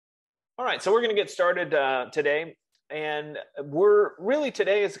All right, so we're going to get started today, and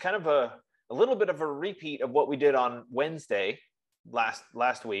today is kind of a little bit of a repeat of what we did on Wednesday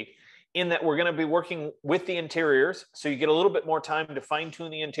last week, in that we're going to be working with the interiors, so you get a little bit more time to fine tune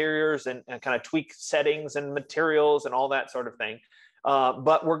the interiors and kind of tweak settings and materials and all that sort of thing.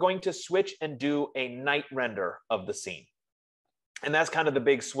 But we're going to switch and do a night render of the scene. And that's kind of the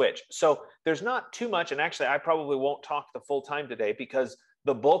big switch. So there's not too much, and actually I probably won't talk the full time today because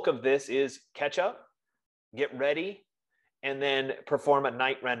the bulk of this is catch up, get ready, and then perform a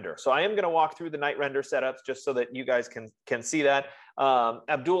night render. So I am going to walk through the night render setups just so that you guys can see that.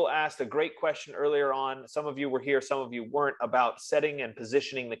 Abdul asked a great question earlier on. Some of you were here, some of you weren't, about setting and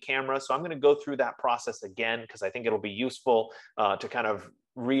positioning the camera. So I'm going to go through that process again because I think it'll be useful to kind of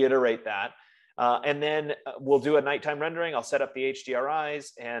reiterate that. And then we'll do a nighttime rendering. I'll set up the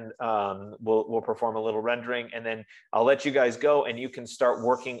HDRIs and we'll perform a little rendering, and then I'll let you guys go and you can start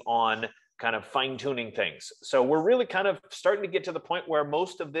working on kind of fine tuning things. So we're really kind of starting to get to the point where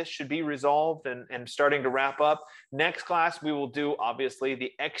most of this should be resolved and starting to wrap up. Next class, we will do obviously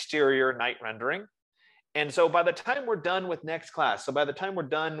the exterior night rendering. And so by the time we're done with next class, so by the time we're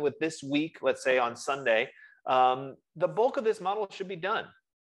done with this week, let's say on Sunday, the bulk of this model should be done.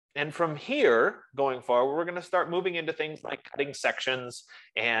 And from here going forward, we're going to start moving into things like cutting sections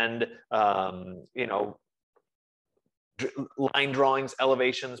and, line drawings,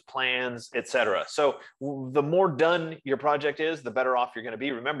 elevations, plans, etc. So the more done your project is, the better off you're going to be.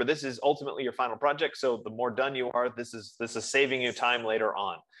 Remember, this is ultimately your final project. So the more done you are, this is saving you time later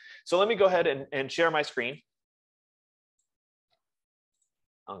on. So let me go ahead and share my screen.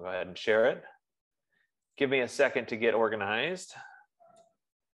 I'll go ahead and share it. Give me a second to get organized.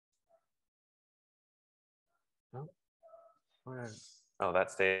 Oh, that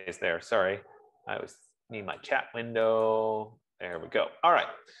stays there. Sorry. I need my chat window. There we go. All right.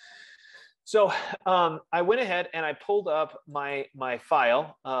 So I went ahead and I pulled up my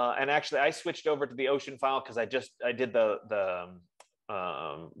file, and actually I switched over to the Ocean file because I did the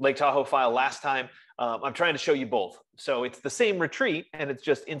Lake Tahoe file last time. I'm trying to show you both. So it's the same retreat and it's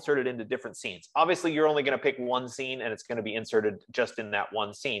just inserted into different scenes. Obviously, you're only going to pick one scene and it's going to be inserted just in that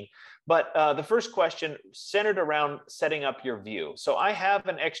one scene. But the first question centered around setting up your view. So I have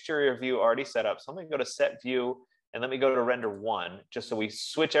an exterior view already set up. So I'm going to go to set view and let me go to render one, just so we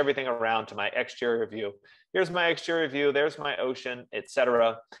switch everything around to my exterior view. Here's my exterior view. There's my ocean,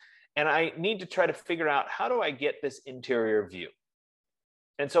 etc. And I need to try to figure out, how do I get this interior view?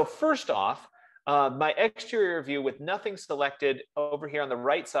 And so first off, my exterior view with nothing selected over here on the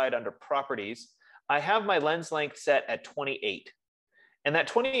right side under properties, I have my lens length set at 28. And that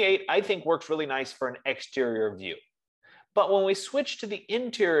 28, I think, works really nice for an exterior view. But when we switch to the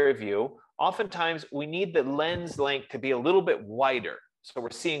interior view, oftentimes we need the lens length to be a little bit wider. So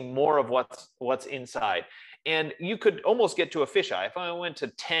we're seeing more of what's inside. And you could almost get to a fisheye. If I went to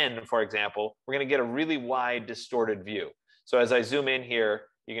 10, for example, we're going to get a really wide, distorted view. So as I zoom in here,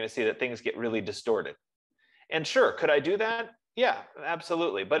 you're going to see that things get really distorted. And sure, could I do that? Yeah,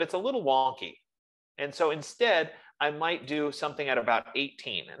 absolutely. But it's a little wonky. And so instead, I might do something at about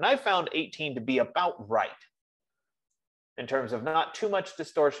 18. And I found 18 to be about right in terms of not too much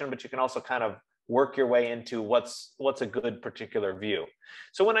distortion, but you can also kind of work your way into what's a good particular view.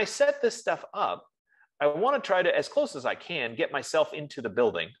 So when I set this stuff up, I want to try to, as close as I can, get myself into the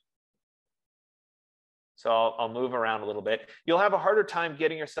building. So I'll move around a little bit. You'll have a harder time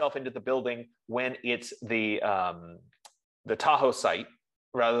getting yourself into the building when it's the Tahoe site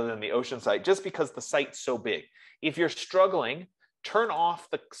rather than the ocean site, just because the site's so big. If you're struggling, turn off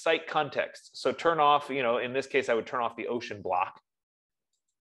the site context. So turn off, in this case, I would turn off the ocean block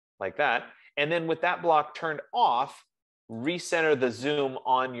like that. And then with that block turned off, recenter the zoom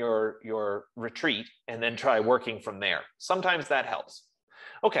on your retreat and then try working from there. Sometimes that helps.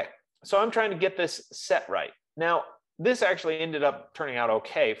 Okay. So I'm trying to get this set right. Now, this actually ended up turning out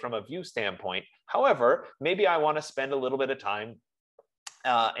okay from a view standpoint. However, maybe I want to spend a little bit of time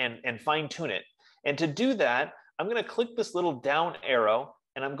and fine tune it. And to do that, I'm going to click this little down arrow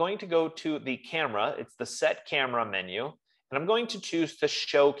and I'm going to go to the camera. It's the set camera menu. And I'm going to choose the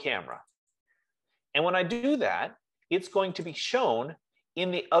show camera. And when I do that, it's going to be shown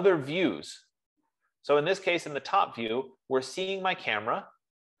in the other views. So in this case, in the top view, we're seeing my camera.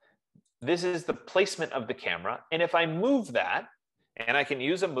 This is the placement of the camera. And if I move that, and I can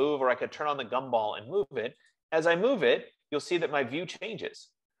use a move or I could turn on the gumball and move it, as I move it, you'll see that my view changes.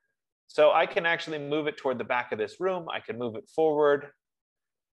 So I can actually move it toward the back of this room. I can move it forward.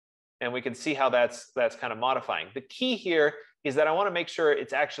 And we can see how that's kind of modifying. The key here is that I want to make sure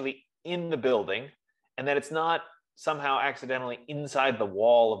it's actually in the building and that it's not somehow accidentally inside the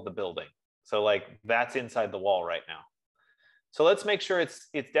wall of the building. So like that's inside the wall right now. So let's make sure it's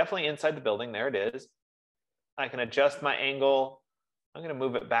definitely inside the building. There it is. I can adjust my angle. I'm going to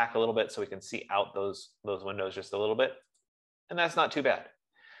move it back a little bit so we can see out those windows just a little bit. And that's not too bad.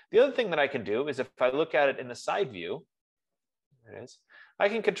 The other thing that I can do is if I look at it in the side view, there it is, I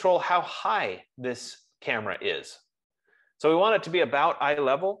can control how high this camera is. So we want it to be about eye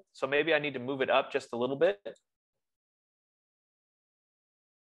level. So maybe I need to move it up just a little bit.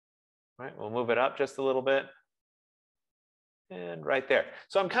 All right, we'll move it up just a little bit. And right there.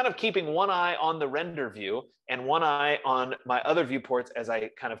 So I'm kind of keeping one eye on the render view and one eye on my other viewports as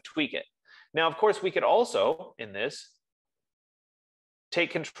I kind of tweak it. Now, of course, we could also, in this, take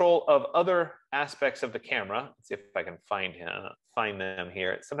control of other aspects of the camera. Let's see if I can find them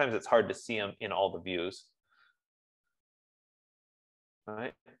here. Sometimes it's hard to see them in all the views. All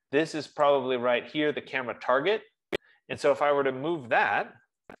right. This is probably right here, the camera target. And so if I were to move that,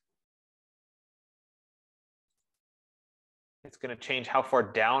 it's going to change how far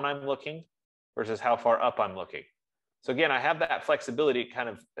down I'm looking versus how far up I'm looking. So again, I have that flexibility to kind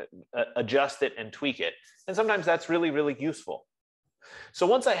of adjust it and tweak it. And sometimes that's really, really useful. So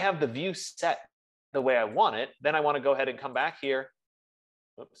once I have the view set the way I want it, then I want to go ahead and come back here.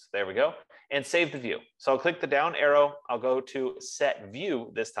 Oops, there we go. And save the view. So I'll click the down arrow. I'll go to set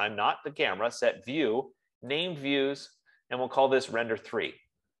view this time, not the camera, set view, named views, and we'll call this render 3.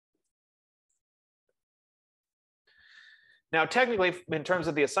 Now, technically, in terms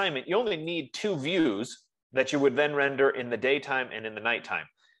of the assignment, you only need 2 views that you would then render in the daytime and in the nighttime.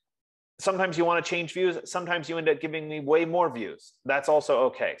 Sometimes you want to change views. Sometimes you end up giving me way more views. That's also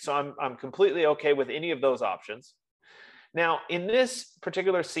okay. So I'm completely okay with any of those options. Now, in this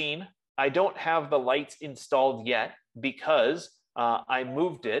particular scene, I don't have the lights installed yet because I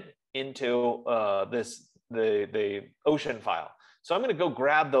moved it into the ocean file. So I'm going to go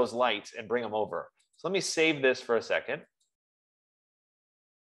grab those lights and bring them over. So let me save this for a second.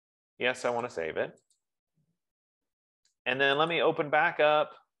 Yes, I want to save it. And then let me open back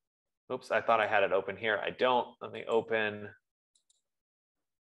up. Oops, I thought I had it open here. I don't. Let me open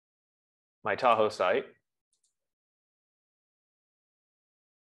my Tahoe site.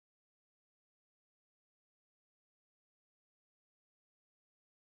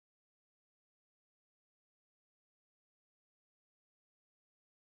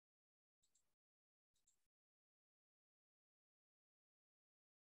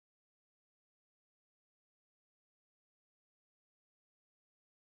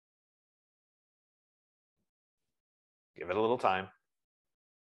 Give it a little time.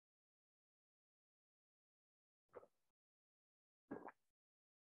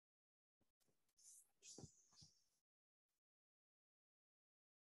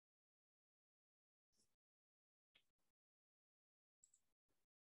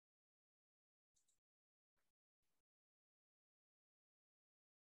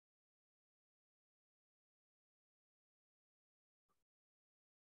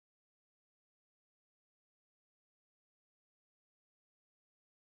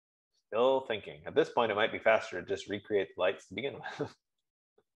 Still thinking. At this point, it might be faster to just recreate the lights to begin with.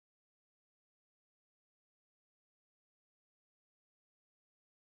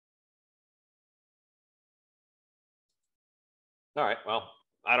 All right, well,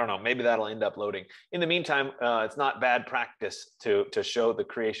 I don't know. Maybe that'll end up loading. In the meantime, it's not bad practice to show the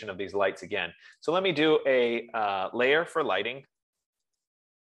creation of these lights again. So let me do a layer for lighting.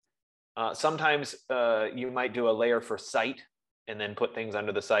 Sometimes you might do a layer for sight and then put things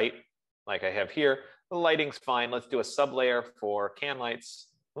under the sight like I have here. The lighting's fine. Let's do a sublayer for can lights.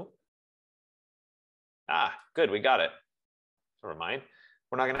 Ooh. Ah, good, we got it. Never mind.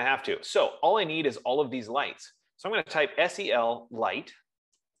 We're not gonna have to. So all I need is all of these lights. So I'm gonna type SEL light.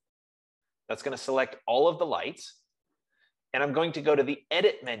 That's gonna select all of the lights. And I'm going to go to the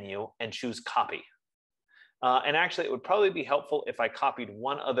edit menu and choose copy. And actually it would probably be helpful if I copied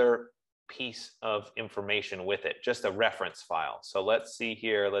one other piece of information with it, just a reference file. So let's see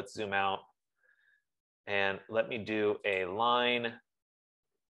here, let's zoom out and let me do a line.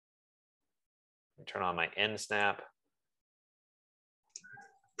 Turn on my end snap.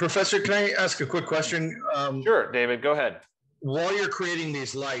 Professor, can I ask a quick question? Sure, David, go ahead. While you're creating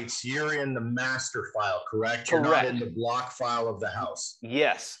these lights, you're in the master file, correct? You're Correct. not in the block file of the house.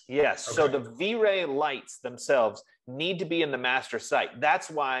 Yes, yes. Okay. So the V-Ray lights themselves need to be in the master site.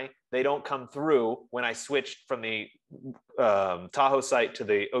 That's why they don't come through when I switched from the Tahoe site to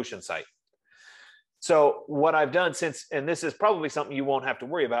the ocean site. So what I've done since, and this is probably something you won't have to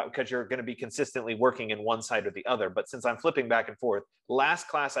worry about because you're going to be consistently working in one side or the other, but since I'm flipping back and forth, last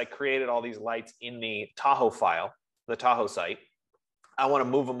class I created all these lights in the Tahoe file. the Tahoe site. I want to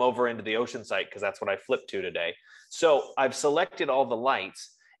move them over into the ocean site because that's what I flipped to today. So I've selected all the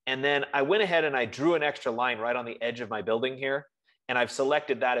lights, and then I went ahead and I drew an extra line right on the edge of my building here, and I've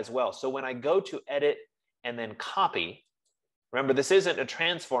selected that as well. So when I go to edit and then copy, remember this isn't a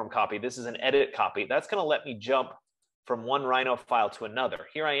transform copy, this is an edit copy. That's going to let me jump from one Rhino file to another.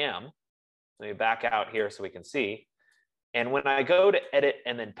 Here I am. Let me back out here so we can see. And when I go to edit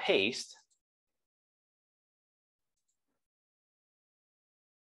and then paste,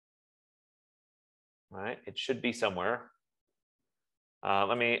 all right, it should be somewhere.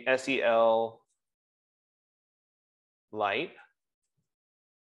 Let me SEL light.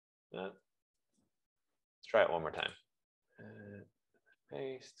 Let's try it one more time.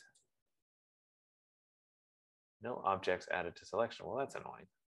 Paste. No objects added to selection. Well, that's annoying.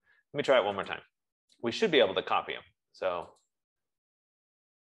 Let me try it one more time. We should be able to copy them. So,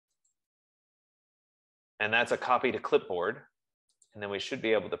 and that's a copy to clipboard. And then we should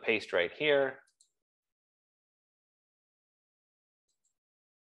be able to paste right here.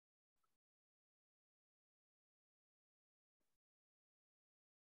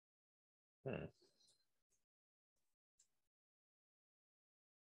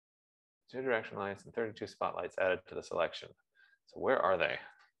 Two direction lights and 32 spotlights added to the selection. So where are they?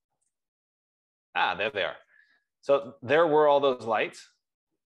 Ah, there they are. So there were all those lights.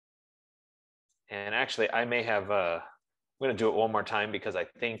 And actually, I may have, I'm going to do it one more time because I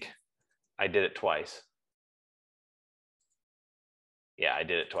think I did it twice. Yeah, I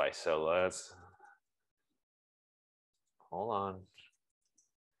did it twice. So let's, hold on.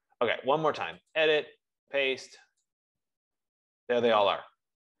 Okay, one more time. Edit, paste. There they all are.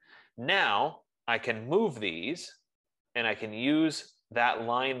 Now I can move these and I can use that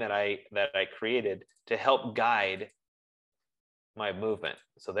line that I created to help guide my movement.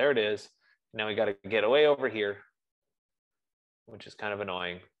 So there it is. Now we got to get away over here, which is kind of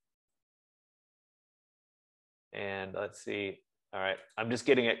annoying. And let's see. All right, I'm just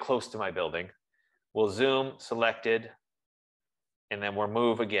getting it close to my building. We'll zoom, selected, and then we'll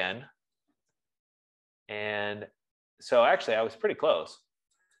move again. And so actually I was pretty close.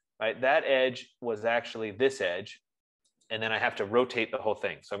 Right, that edge was actually this edge, and then I have to rotate the whole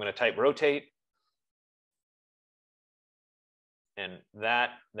thing. So I'm going to type rotate, and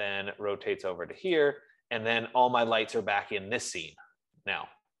that then rotates over to here, and then all my lights are back in this scene now.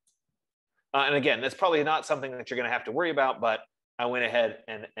 And again, that's probably not something that you're going to have to worry about, but I went ahead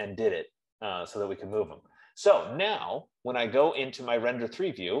and did it so that we can move them. So now when I go into my render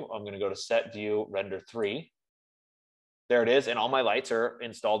 3 view, I'm going to go to set view render 3. There it is, and all my lights are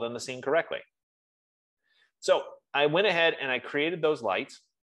installed in the scene correctly. So I went ahead and I created those lights.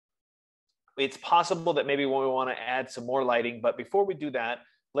 It's possible that maybe we want to add some more lighting, but before we do that,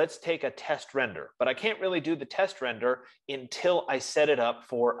 let's take a test render. But I can't really do the test render until I set it up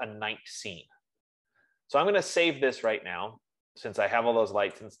for a night scene. So I'm going to save this right now, since I have all those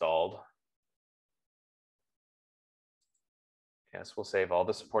lights installed. Yes, we'll save all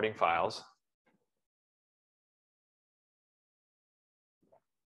the supporting files.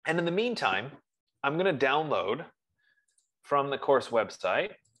 And in the meantime, I'm going to download from the course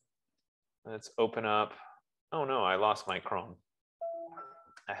website. Let's open up. Oh no, I lost my Chrome.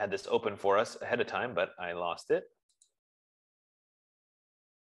 I had this open for us ahead of time, but I lost it.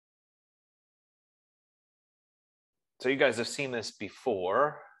 So you guys have seen this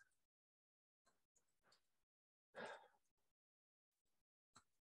before.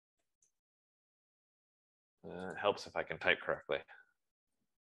 It helps if I can type correctly.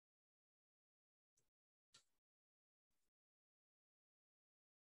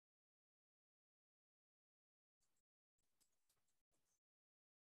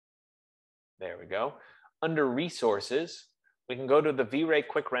 There we go. Under resources, we can go to the V-Ray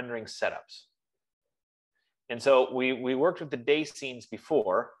quick rendering setups. And so we worked with the day scenes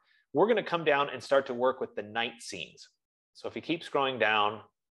before. We're going to come down and start to work with the night scenes. So if you keep scrolling down,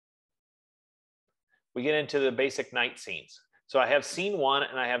 we get into the basic night scenes. So I have scene 1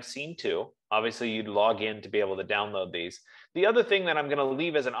 and I have scene 2. Obviously, you'd log in to be able to download these. The other thing that I'm going to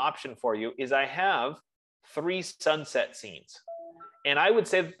leave as an option for you is I have 3 sunset scenes. And I would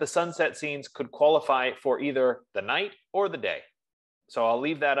say that the sunset scenes could qualify for either the night or the day. So I'll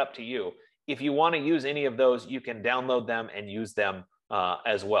leave that up to you. If you want to use any of those, you can download them and use them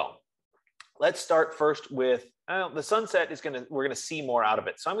as well. Let's start first with the sunset is we're going to see more out of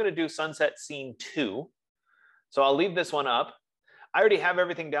it. So I'm going to do sunset scene 2. So I'll leave this one up. I already have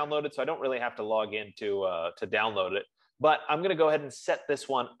everything downloaded, so I don't really have to log in to download it. But I'm going to go ahead and set this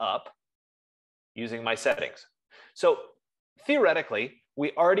one up using my settings. So theoretically,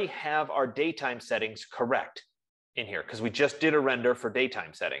 we already have our daytime settings correct. in here because we just did a render for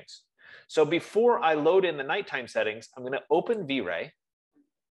daytime settings. So before I load in the nighttime settings, I'm going to open V-Ray.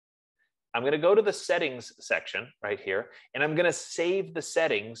 I'm going to go to the settings section right here, and I'm going to save the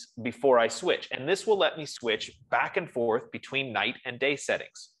settings before I switch. And this will let me switch back and forth between night and day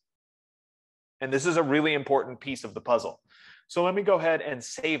settings. And this is a really important piece of the puzzle. So let me go ahead and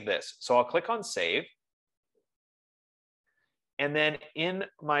save this. So I'll click on save. And then in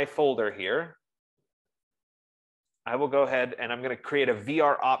my folder here, I will go ahead and I'm going to create a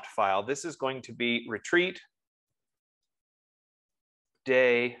VR opt file. This is going to be retreat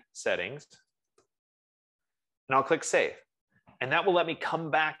day settings. And I'll click save. And that will let me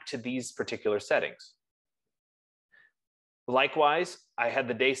come back to these particular settings. Likewise, I had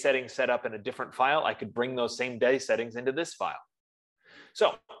the day settings set up in a different file. I could bring those same day settings into this file.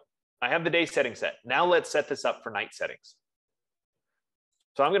 So I have the day settings set. Now let's set this up for night settings.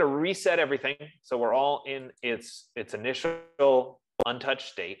 So I'm going to reset everything so we're all in its initial untouched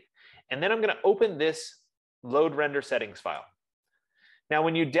state. And then I'm going to open this load render settings file. Now,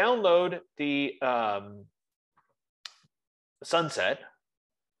 when you download the Sunset,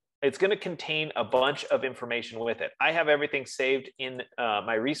 it's going to contain a bunch of information with it. I have everything saved in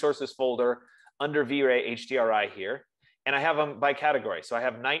my resources folder under V-Ray HDRI here. And I have them by category. So I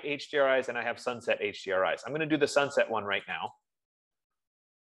have night HDRIs and I have sunset HDRIs. I'm going to do the sunset one right now.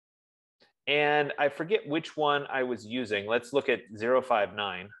 And I forget which one I was using. Let's look at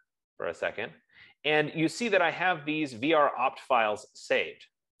 059 for a second. And you see that I have these VR opt files saved.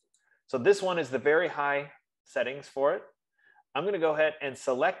 So this one is the very high settings for it. I'm going to go ahead and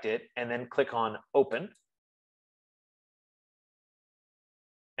select it and then click on open.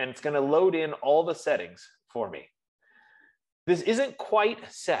 And it's going to load in all the settings for me. This isn't quite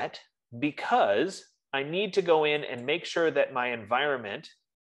set because I need to go in and make sure that my environment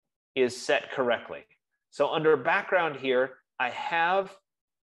is set correctly. So under background here, I have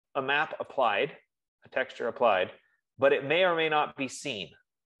a map applied, a texture applied, but it may or may not be seen.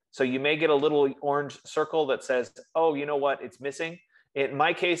 So you may get a little orange circle that says, oh, you know what, it's missing. In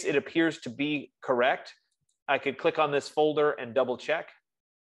my case, it appears to be correct. I could click on this folder and double check.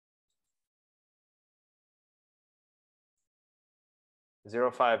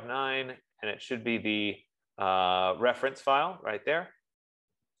 .059, and it should be the reference file right there.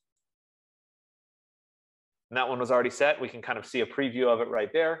 And that one was already set. We can kind of see a preview of it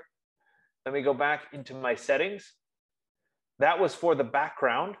right there. Let me go back into my settings. That was for the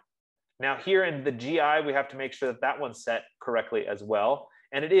background. Now here in the GI, we have to make sure that that one's set correctly as well.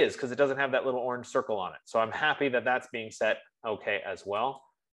 And it is, because it doesn't have that little orange circle on it. So I'm happy that that's being set okay as well.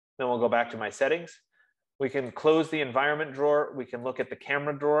 Then we'll go back to my settings. We can close the environment drawer. We can look at the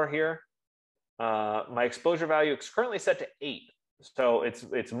camera drawer here. My exposure value is currently set to 8. So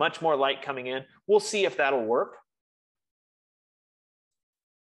it's much more light coming in. We'll see if that'll work.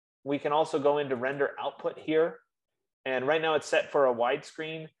 We can also go into render output here. And right now it's set for a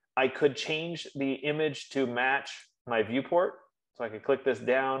widescreen. I could change the image to match my viewport. So I could click this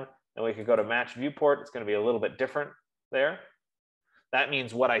down and we could go to match viewport. It's going to be a little bit different there. That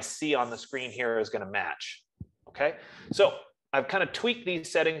means what I see on the screen here is going to match. Okay, so I've kind of tweaked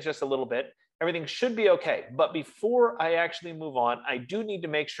these settings just a little bit. Everything should be okay. But before I actually move on, I do need to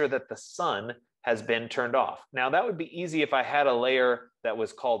make sure that the sun has been turned off. Now that would be easy if I had a layer that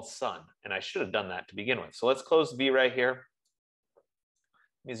was called sun, and I should have done that to begin with. So let's close V-Ray here.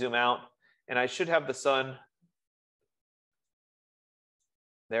 Let me zoom out, and I should have the sun.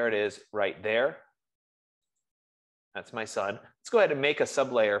 There it is right there. That's my sun. Let's go ahead and make a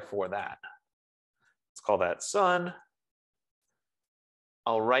sublayer for that. Let's call that sun.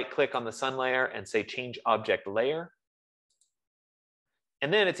 I'll right click on the sun layer and say change object layer.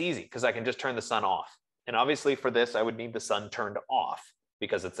 And then it's easy because I can just turn the sun off. And obviously for this, I would need the sun turned off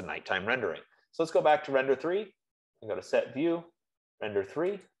because it's a nighttime rendering. So let's go back to render 3 and go to set view, render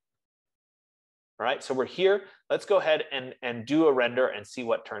 3. All right, so we're here. Let's go ahead and do a render and see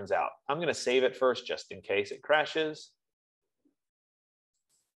what turns out. I'm going to save it first just in case it crashes.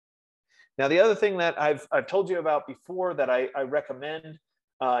 Now, the other thing that I've told you about before that I recommend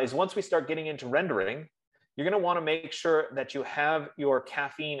is once we start getting into rendering, you're going to want to make sure that you have your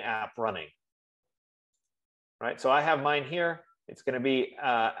caffeine app running. Right, so I have mine here. It's going to be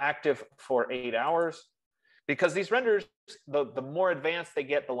active for 8 hours because these renders, the more advanced they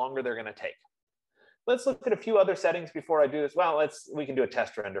get, the longer they're going to take. Let's look at a few other settings before I do this. Well, we can do a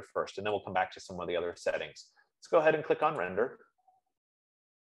test render first, and then we'll come back to some of the other settings. Let's go ahead and click on render.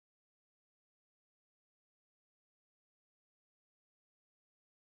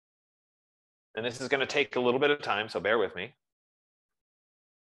 And this is going to take a little bit of time, so bear with me.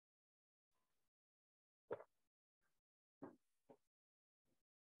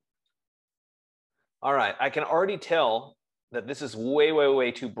 All right, I can already tell that this is way, way,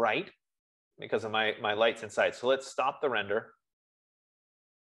 way too bright because of my lights inside. So let's stop the render.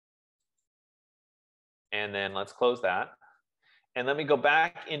 And then let's close that. And let me go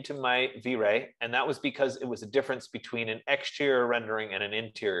back into my V-Ray. And that was because it was a difference between an exterior rendering and an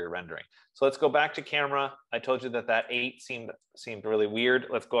interior rendering. So let's go back to camera. I told you that that 8 seemed really weird.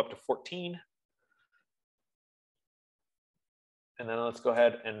 Let's go up to 14. And then let's go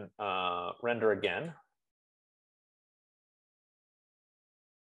ahead and render again.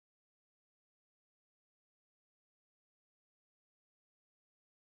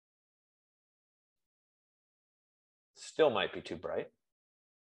 Still might be too bright.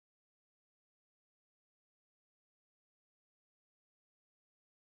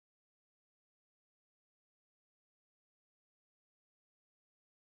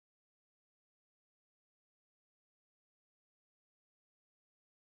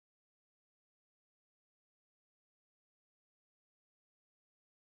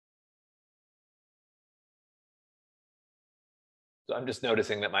 So I'm just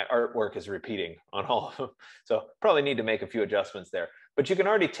noticing that my artwork is repeating on all of them. So probably need to make a few adjustments there. But you can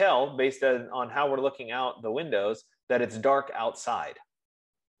already tell based on how we're looking out the windows that it's dark outside.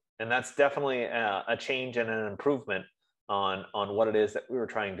 And that's definitely a change and an improvement on what it is that we were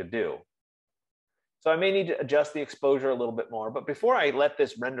trying to do. So I may need to adjust the exposure a little bit more. But before I let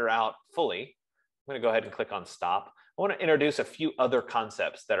this render out fully, I'm going to go ahead and click on stop. I want to introduce a few other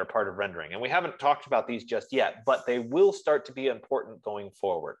concepts that are part of rendering. And we haven't talked about these just yet, but they will start to be important going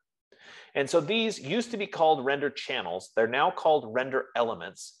forward. And so these used to be called render channels. They're now called render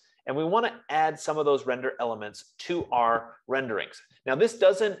elements. And we want to add some of those render elements to our renderings. Now, this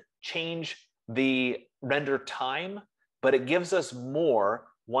doesn't change the render time, but it gives us more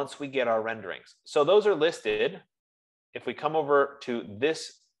once we get our renderings. So those are listed. If we come over to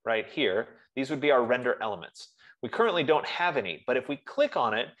this right here, these would be our render elements. We currently don't have any, but if we click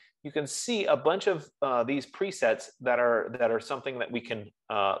on it, you can see a bunch of these presets that are something that we can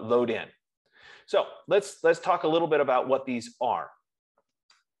load in. So let's talk a little bit about what these are.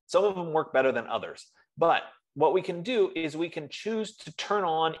 Some of them work better than others, but what we can do is we can choose to turn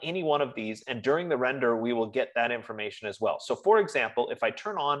on any one of these, and during the render, we will get that information as well. So for example, if I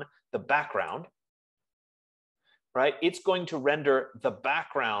turn on the background, right, it's going to render the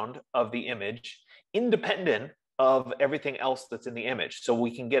background of the image independent of everything else that's in the image. So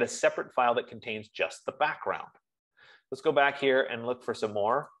we can get a separate file that contains just the background. Let's go back here and look for some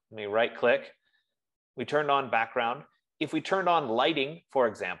more. Let me right click. We turned on background. If we turned on lighting, for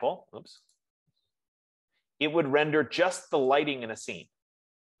example, oops, it would render just the lighting in a scene.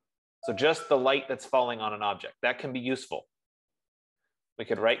 So just the light that's falling on an object. That can be useful. We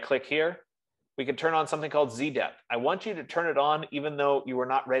could right click here. We could turn on something called Z-depth. I want you to turn it on even though you were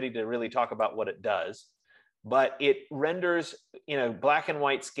not ready to really talk about what it does. But it renders in a black and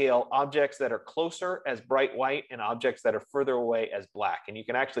white scale objects that are closer as bright white and objects that are further away as black. And you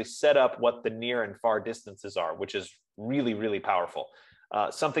can actually set up what the near and far distances are, which is really, really powerful.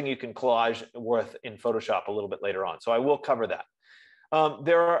 Something you can collage with in Photoshop a little bit later on. So I will cover that.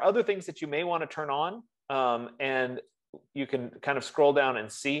 There are other things that you may want to turn on, and you can kind of scroll down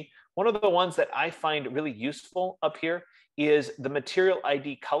and see. One of the ones that I find really useful up here is the material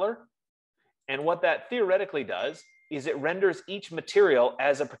ID color. And what that theoretically does is it renders each material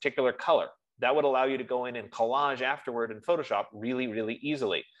as a particular color. That would allow you to go in and collage afterward in Photoshop really, really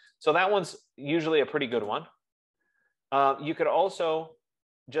easily. So that one's usually a pretty good one. You could also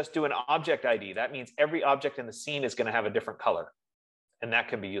just do an object ID. That means every object in the scene is going to have a different color, and that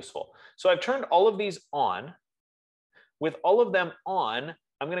can be useful. So I've turned all of these on. With all of them on,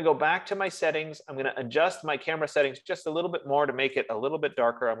 I'm going to go back to my settings. I'm going to adjust my camera settings just a little bit more to make it a little bit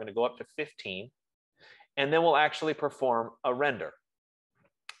darker. I'm going to go up to 15, and then we'll actually perform a render.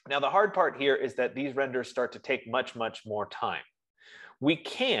 Now, the hard part here is that these renders start to take much, much more time. We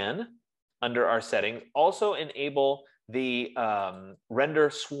can, under our settings, also enable the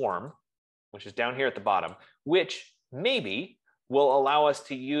render swarm, which is down here at the bottom, which maybe will allow us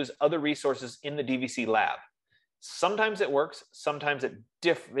to use other resources in the DVC lab. Sometimes it works, sometimes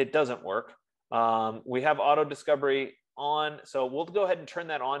it doesn't work. We have auto discovery on, so we'll go ahead and turn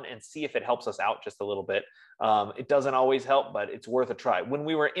that on and see if it helps us out just a little bit. It doesn't always help, but it's worth a try. When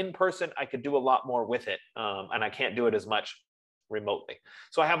we were in person, I could do a lot more with it, and I can't do it as much remotely.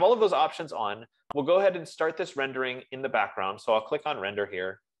 So I have all of those options on. We'll go ahead and start this rendering in the background. So I'll click on render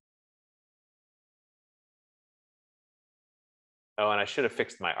here. Oh, and I should have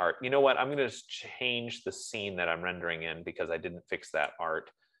fixed my art. You know what? I'm going to just change the scene that I'm rendering in because I didn't fix that art.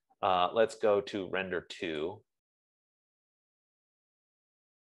 Let's go to render 2.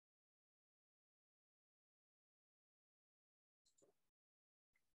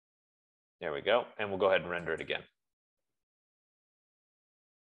 There we go. And we'll go ahead and render it again.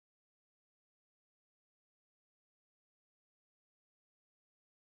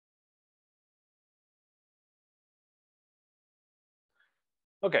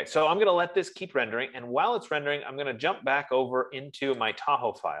 Okay, so I'm gonna let this keep rendering, and while it's rendering, I'm gonna jump back over into my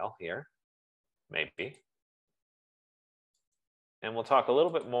Tahoe file here, maybe. And we'll talk a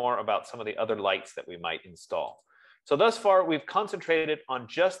little bit more about some of the other lights that we might install. So thus far, we've concentrated on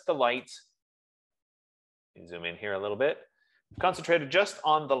just the lights. Let me zoom in here a little bit. Concentrated just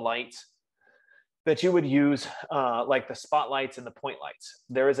on the lights that you would use, like the spotlights and the point lights.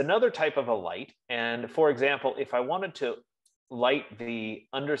 There is another type of a light, and for example, if I wanted to light the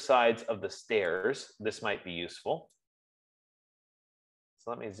undersides of the stairs, this might be useful.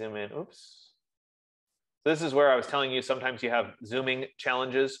 So let me zoom in, oops. So this is where I was telling you sometimes you have zooming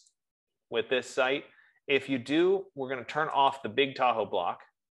challenges with this site. If you do, we're gonna turn off the big Tahoe block,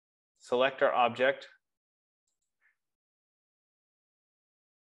 select our object,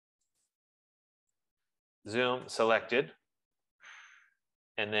 zoom selected.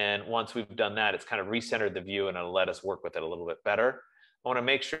 And then once we've done that, it's kind of recentered the view and it'll let us work with it a little bit better. I want to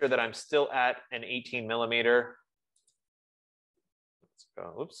make sure that I'm still at an 18 millimeter. Let's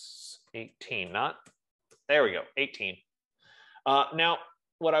go, oops, 18, not, there we go, 18. Now,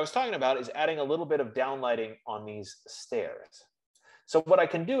 what I was talking about is adding a little bit of downlighting on these stairs. So what I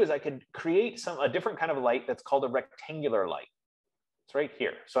can do is I can create a different kind of light that's called a rectangular light. It's right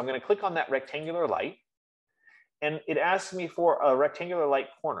here. So I'm going to click on that rectangular light. And it asks me for a rectangular light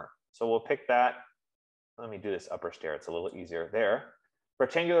corner. So we'll pick that. Let me do this upper stair. It's a little easier there.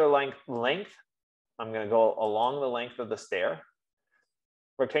 Rectangular length. I'm going to go along the length of the stair.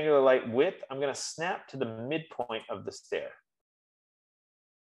 Rectangular light width. I'm going to snap to the midpoint of the stair.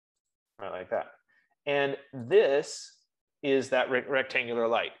 Right, like that. And this is that rectangular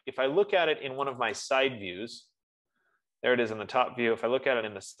light. If I look at it in one of my side views, there it is in the top view. If I look at it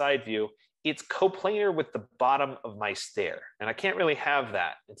in the side view, it's coplanar with the bottom of my stair, and I can't really have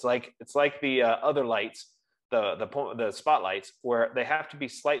that. It's like the other lights, the spotlights, where they have to be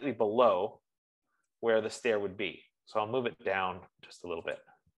slightly below where the stair would be. So I'll move it down just a little bit.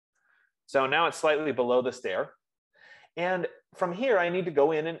 So now it's slightly below the stair, and from here I need to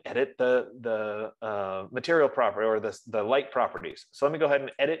go in and edit the material property or the light properties. So let me go ahead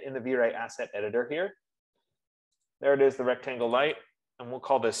and edit in the V-Ray asset editor here. There it is, the rectangle light. And we'll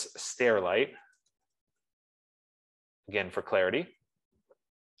call this stair light, again, for clarity.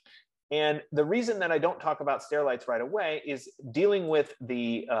 And the reason that I don't talk about stair lights right away is dealing with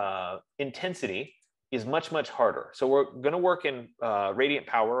the intensity is much, much harder. So we're gonna work in radiant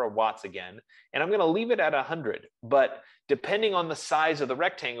power or watts again, and I'm gonna leave it at 100. But depending on the size of the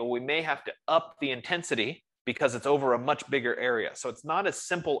rectangle, we may have to up the intensity because it's over a much bigger area. So it's not as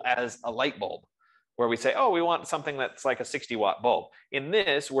simple as a light bulb, where we say, oh, we want something that's like a 60-watt bulb. In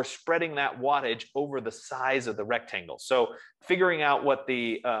this, we're spreading that wattage over the size of the rectangle. So figuring out what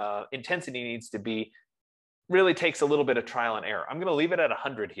the intensity needs to be really takes a little bit of trial and error. I'm gonna leave it at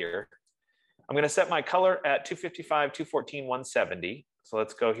 100 here. I'm gonna set my color at 255, 214, 170. So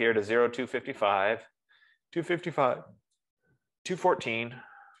let's go here to 0, 255, 255, 214,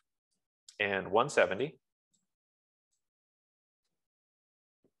 and 170.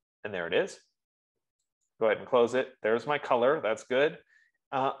 And there it is. Go ahead and close it. There's my color. That's good.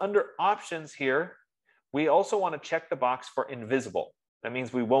 Under options here, we also want to check the box for invisible. That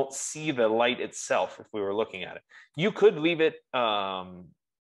means we won't see the light itself if we were looking at it. You could leave it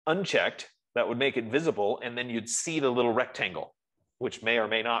unchecked. That would make it visible, and then you'd see the little rectangle, which may or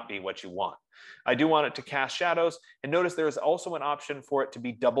may not be what you want. I do want it to cast shadows. And notice there is also an option for it to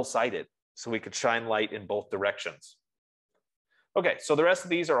be double-sided, so we could shine light in both directions. Okay, so the rest of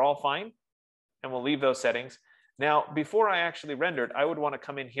these are all fine. And we'll leave those settings. Now, before I actually rendered, I would want to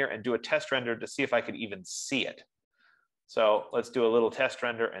come in here and do a test render to see if I could even see it. So let's do a little test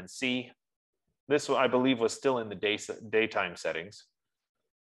render and see. This, I believe, was still in the daytime settings.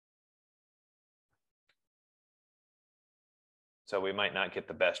 So we might not get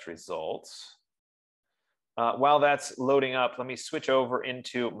the best results. While that's loading up, let me switch over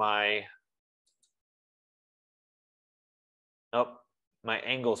into my, my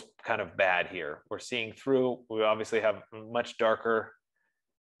angle's kind of bad here. We're seeing through, we obviously have much darker.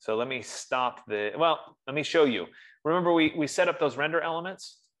 So let me stop the, well, let me show you. Remember we set up those render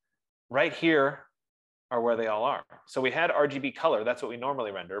elements? Right here are where they all are. So we had RGB color, that's what we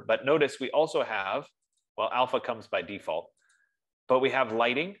normally render, but notice we also have, well, alpha comes by default, but we have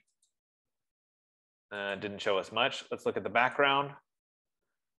lighting. Didn't show us much. Let's look at the background.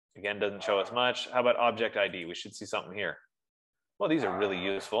 Again, doesn't show us much. How about object ID? We should see something here. Well, these are really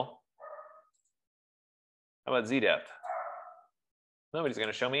useful. How about Z depth? Nobody's going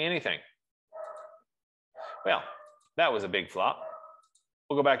to show me anything. Well, that was a big flop.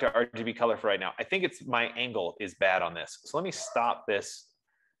 We'll go back to RGB color for right now. I think it's my angle is bad on this. So let me stop this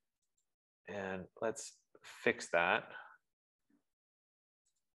and let's fix that.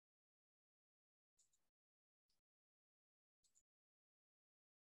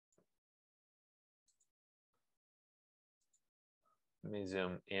 Let me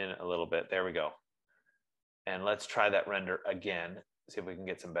zoom in a little bit. There we go. And let's try that render again. See if we can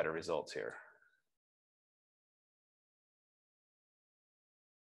get some better results here.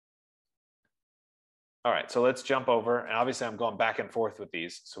 All right, so let's jump over. And obviously I'm going back and forth with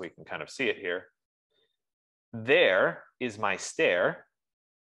these so we can kind of see it here. There is my stair.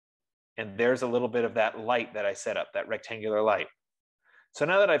 And there's a little bit of that light that I set up, that rectangular light. So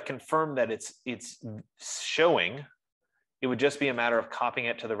now that I've confirmed that it's showing, it would just be a matter of copying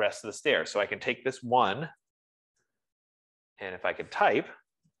it to the rest of the stair. So I can take this one, and if I could type,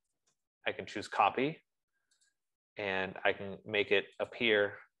 I can choose copy, and I can make it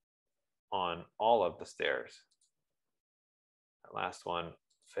appear on all of the stairs. That last one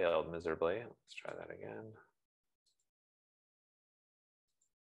failed miserably. Let's try that again.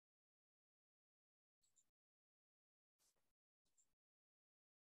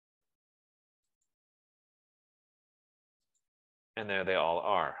 And there they all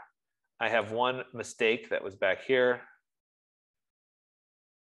are. I have one mistake that was back here.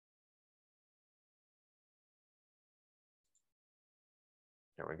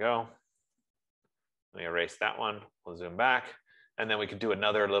 There we go. Let me erase that one. We'll zoom back. And then we can do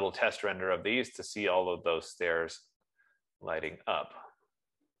another little test render of these to see all of those stairs lighting up.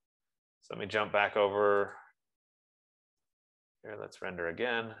 So let me jump back over here. Let's render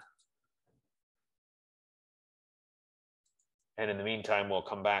again. And in the meantime, we'll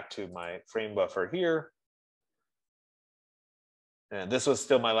come back to my frame buffer here. And this was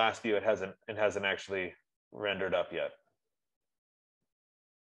still my last view. It hasn't actually rendered up yet.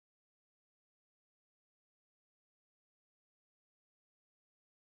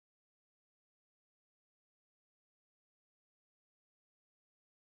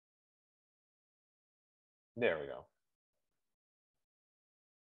 There we go.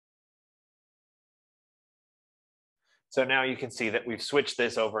 So now you can see that we've switched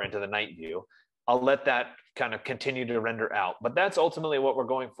this over into the night view. I'll let that kind of continue to render out, but that's ultimately what we're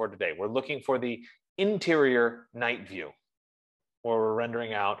going for today. We're looking for the interior night view, where we're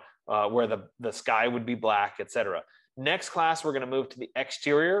rendering out where the sky would be black, etc. Next class, we're going to move to the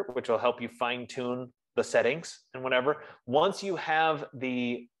exterior, which will help you fine tune the settings and whatever. Once you have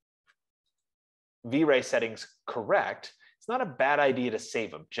the V-Ray settings correct, it's not a bad idea to save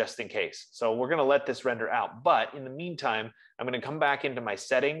them just in case. So we're going to let this render out. But in the meantime, I'm going to come back into my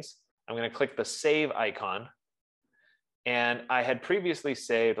settings. I'm going to click the save icon. And I had previously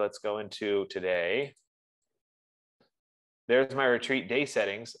saved, let's go into today. There's my retreat day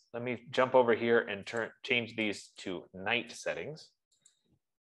settings. Let me jump over here and change these to night settings.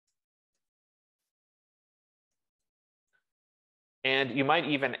 And you might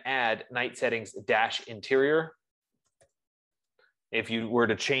even add night settings dash interior. If you were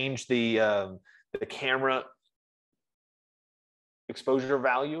to change the camera exposure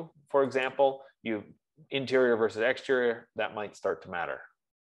value, for example, you interior versus exterior, that might start to matter.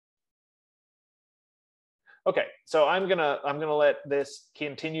 Okay, so I'm gonna let this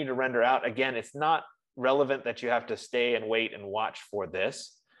continue to render out. Again, it's not relevant that you have to stay and wait and watch for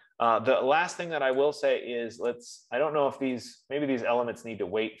this. The last thing that I will say is I don't know if maybe these elements need to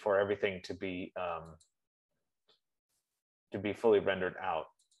wait for everything to be fully rendered out.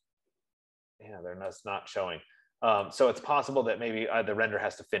 Yeah, they're not showing. So it's possible that maybe the render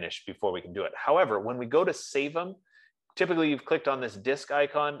has to finish before we can do it. However, when we go to save them, typically you've clicked on this disk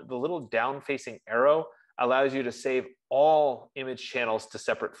icon, the little down facing arrow allows you to save all image channels to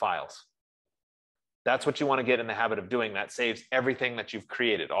separate files. That's what you want to get in the habit of doing. That saves everything that you've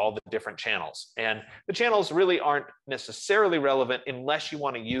created, all the different channels. And the channels really aren't necessarily relevant unless you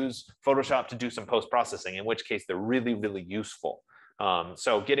want to use Photoshop to do some post-processing, in which case they're really, really useful.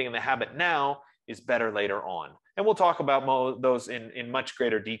 So getting in the habit now is better later on. And we'll talk about those in much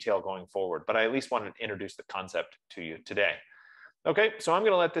greater detail going forward, but I at least wanted to introduce the concept to you today. Okay, so I'm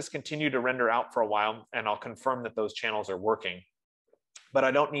going to let this continue to render out for a while, and I'll confirm that those channels are working. But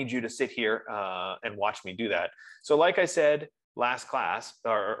I don't need you to sit here and watch me do that. So like I said last class,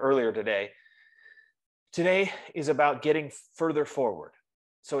 or earlier today is about getting further forward.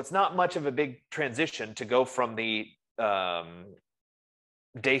 So it's not much of a big transition to go from the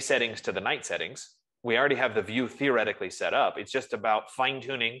day settings to the night settings. We already have the view theoretically set up. It's just about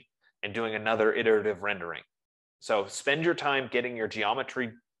fine-tuning and doing another iterative rendering. So spend your time getting your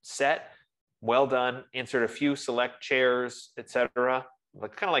geometry set, well done, insert a few select chairs, etc.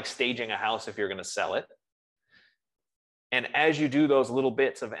 Like, kind of like staging a house if you're going to sell it. And as you do those little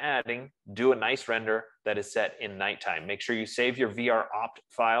bits of adding, do a nice render that is set in nighttime. Make sure you save your VR opt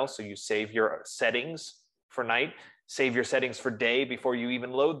file. So you save your settings for night, save your settings for day before you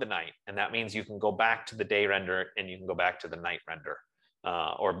even load the night. And that means you can go back to the day render and you can go back to the night render,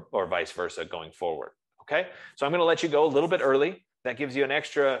 or vice versa going forward. Okay, so I'm going to let you go a little bit early. That gives you an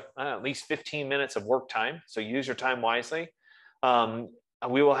extra at least 15 minutes of work time. So use your time wisely.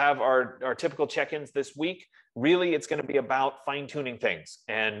 We will have our typical check-ins this week. Really, it's going to be about fine-tuning things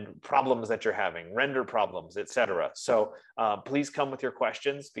and problems that you're having, render problems, etc. So please come with your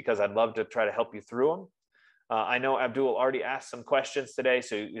questions, because I'd love to try to help you through them. I know Abdul already asked some questions today,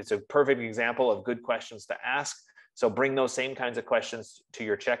 so it's a perfect example of good questions to ask. So bring those same kinds of questions to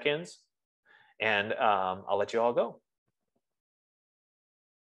your check-ins, and I'll let you all go.